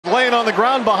laying on the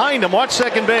ground behind him. Watch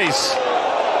second base.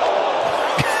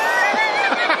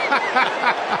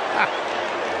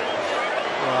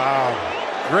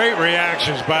 Wow. Great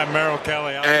reactions by Merrill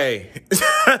Kelly. Hey.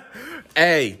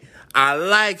 Hey, I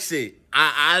likes it.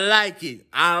 I like it.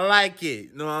 I like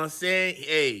it. You know what I'm saying?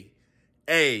 Hey.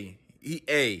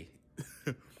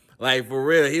 Like, for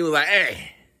real, he was like,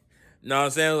 hey. You know what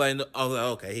I'm saying? Like, I was like,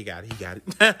 okay, he got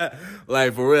it.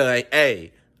 Like, for real, like,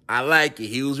 hey, I like it.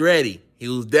 He was ready. He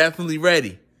was definitely ready.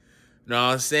 You know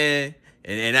what I'm saying?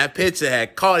 And that pitcher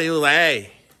had caught it. He was like,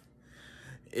 hey.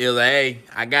 He was like, hey,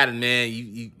 I got it, man.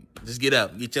 You just get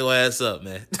up. Get your ass up,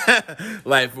 man.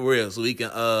 Like, for real, so we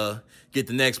can get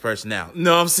the next person out. You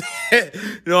know what I'm saying?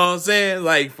 You know what I'm saying?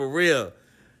 Like, for real.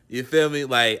 You feel me?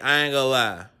 Like, I ain't gonna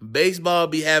lie. Baseball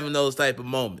be having those type of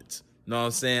moments. You know what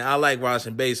I'm saying? I like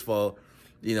watching baseball,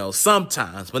 you know,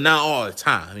 sometimes, but not all the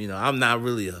time. You know, I'm not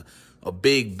really a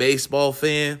big baseball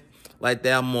fan like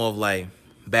that. I'm more of like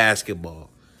basketball.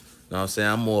 You know what I'm saying?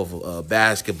 I'm more of a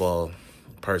basketball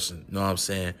person. You know what I'm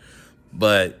saying?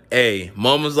 But, hey,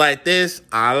 moments like this,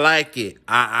 I like it.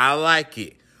 I like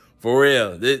it. For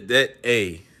real.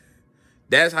 Hey,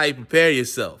 that's how you prepare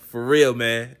yourself. For real,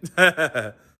 man.